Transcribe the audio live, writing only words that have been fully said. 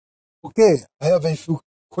Okay, I have a few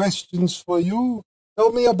questions for you.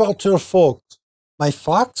 Tell me about your folks. My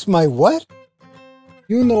fox? My what?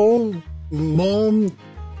 You know, mom,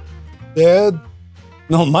 dad.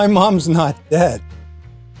 No, my mom's not dead.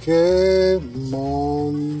 Okay,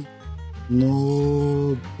 mom,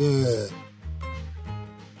 no dead.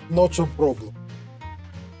 Not your problem.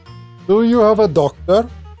 Do you have a doctor?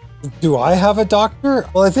 Do I have a doctor?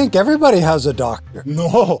 Well, I think everybody has a doctor.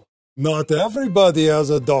 No, not everybody has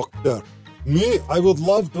a doctor. Me, I would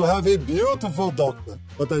love to have a beautiful doctor,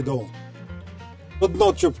 but I don't. But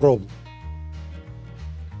not your problem.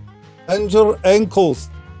 And your ankles.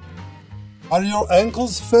 Are your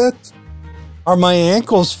ankles fat? Are my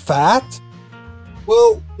ankles fat?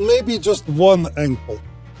 Well, maybe just one ankle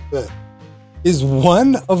fat. Is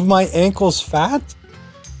one of my ankles fat?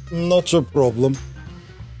 Not your problem.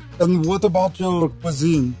 And what about your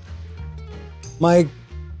cuisine? My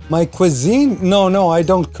cuisine? No, I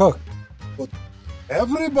don't cook. But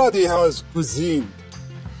everybody has cuisine.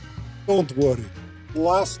 Don't worry.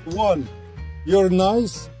 Last one. You're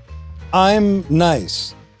nice? I'm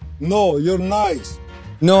nice. No, you're nice.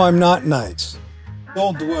 No, I'm not nice.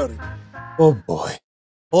 Don't worry. Oh boy.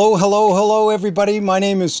 Hello, everybody. My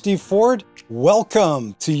name is Steve Ford.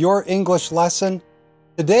 Welcome to your English lesson.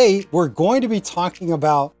 Today, we're going to be talking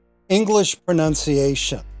about English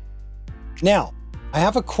pronunciation. Now, I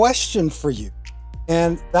have a question for you,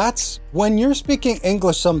 and that's when you're speaking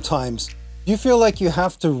English sometimes, do you feel like you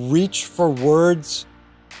have to reach for words?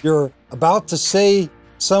 You're about to say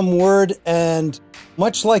some word, and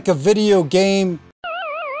much like a video game,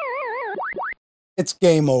 it's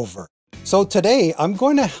game over. So today, I'm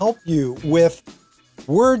going to help you with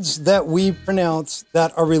words that we pronounce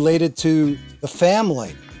that are related to the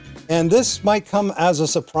family. And this might come as a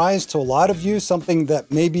surprise to a lot of you, something that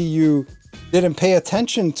maybe you didn't pay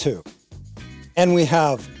attention to. And we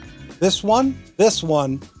have this one, this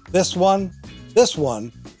one, this one, this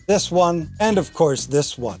one, this one, and of course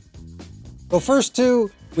this one. So first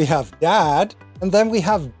two, we have dad, and then we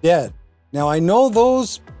have dead. Now I know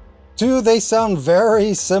those two, they sound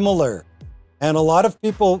very similar. And a lot of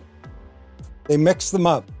people, they mix them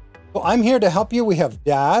up. So I'm here to help you. We have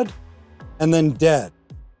dad and then dead.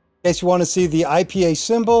 In case you want to see the IPA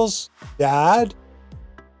symbols, dad,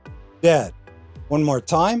 dead. One more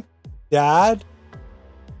time, dad,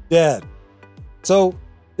 dead. So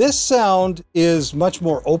this sound is much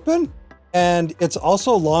more open and it's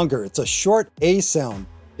also longer. It's a short A sound,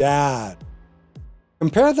 dad.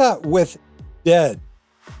 Compare that with dead.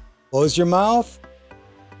 Close your mouth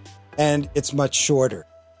and it's much shorter,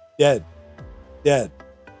 dead, dead.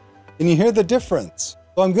 Can you hear the difference?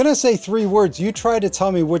 So I'm going to say three words. You try to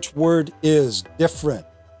tell me which word is different.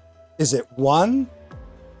 Is it one,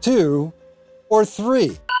 two, or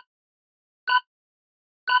three?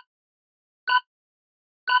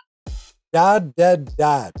 Dad, dead,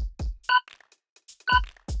 dad.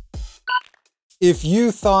 If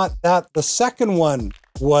you thought that the second one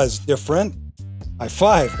was different, high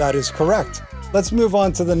five, that is correct. Let's move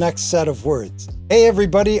on to the next set of words. Hey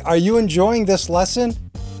everybody, are you enjoying this lesson?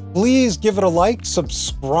 Please give it a like,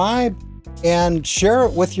 subscribe, and share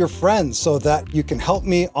it with your friends so that you can help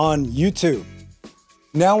me on YouTube.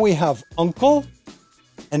 Now we have uncle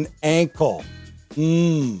and ankle.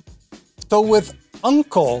 So with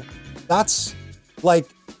uncle, that's like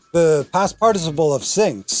the past participle of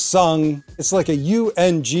sing, sung. It's like a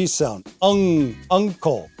UNG sound,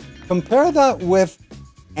 uncle. Compare that with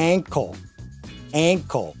ankle,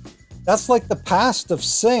 ankle. That's like the past of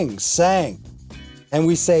sing, sang. And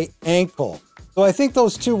we say ankle. So I think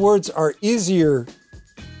those two words are easier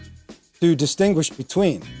to distinguish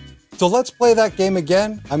between. So let's play that game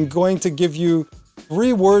again. I'm going to give you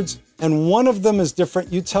three words and one of them is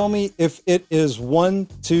different. You tell me if it is one,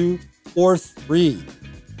 two, or three.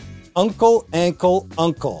 Uncle, ankle,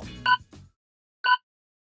 uncle.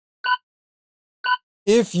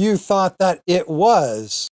 If you thought that it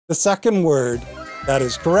was the second word, that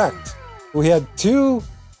is correct. We had two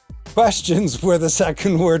questions where the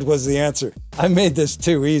second word was the answer. I made this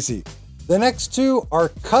too easy. The next two are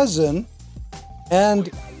cousin and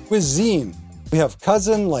cuisine. We have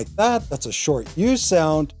cousin like that. That's a short U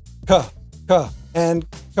sound. K. And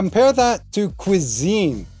compare that to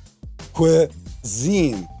cuisine.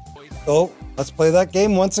 Cuisine. So let's play that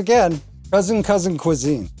game once again. Cousin, cousin,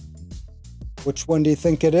 cuisine. Which one do you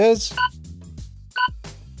think it is?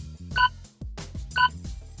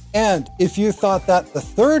 And if you thought that the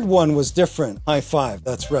third one was different, high five,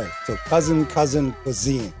 that's right. So cousin, cousin,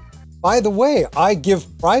 cuisine. By the way, I give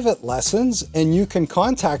private lessons and you can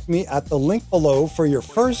contact me at the link below for your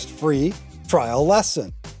first free trial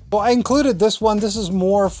lesson. So I included this one. This is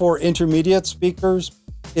more for intermediate speakers,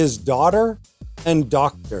 is daughter and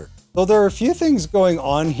doctor. So there are a few things going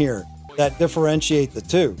on here that differentiate the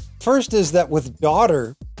two. First is that with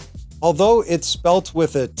daughter, although it's spelt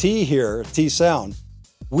with a T here, a T sound,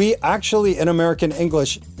 we actually, in American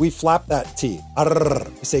English, we flap that T.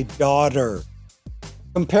 We say daughter.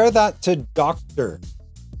 Compare that to doctor,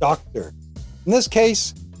 doctor. In this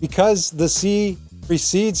case, because the C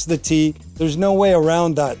precedes the T, there's no way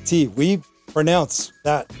around that T. We pronounce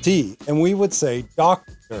that T and we would say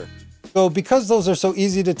doctor. So because those are so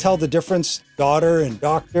easy to tell the difference, daughter and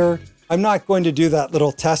doctor, I'm not going to do that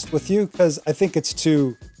little test with you because I think it's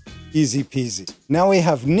too easy peasy. Now we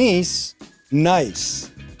have niece, nice.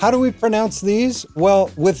 How do we pronounce these? Well,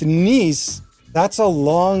 with niece, that's a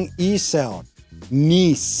long E sound,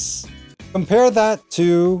 niece. Compare that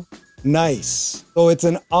to nice. So it's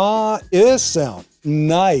an I sound,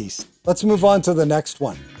 nice. Let's move on to the next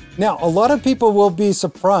one. Now, a lot of people will be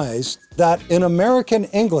surprised that in American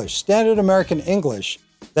English, standard American English,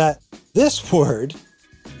 that this word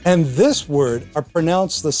and this word are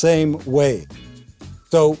pronounced the same way.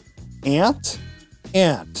 So aunt,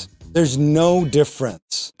 aunt, there's no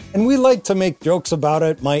difference. And we like to make jokes about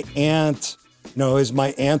it. My aunt, is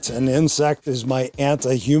my aunt an insect? Is my aunt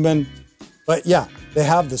a human? But yeah, they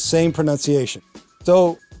have the same pronunciation.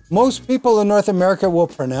 So most people in North America will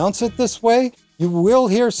pronounce it this way. You will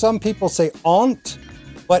hear some people say aunt,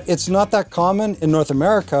 but it's not that common in North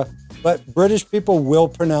America, but British people will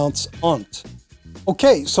pronounce aunt.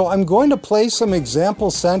 Okay, so I'm going to play some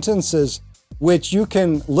example sentences which you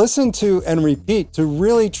can listen to and repeat to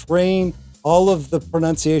really train all of the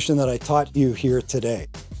pronunciation that I taught you here today.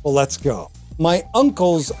 Well, let's go. My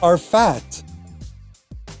uncles are fat.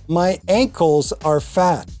 My ankles are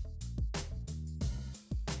fat.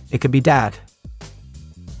 It could be dad.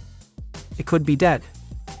 It could be dead.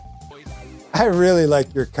 I really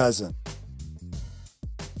like your cousin.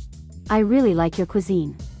 I really like your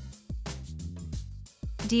cuisine.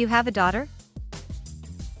 Do you have a daughter?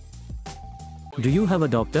 Do you have a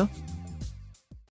doctor?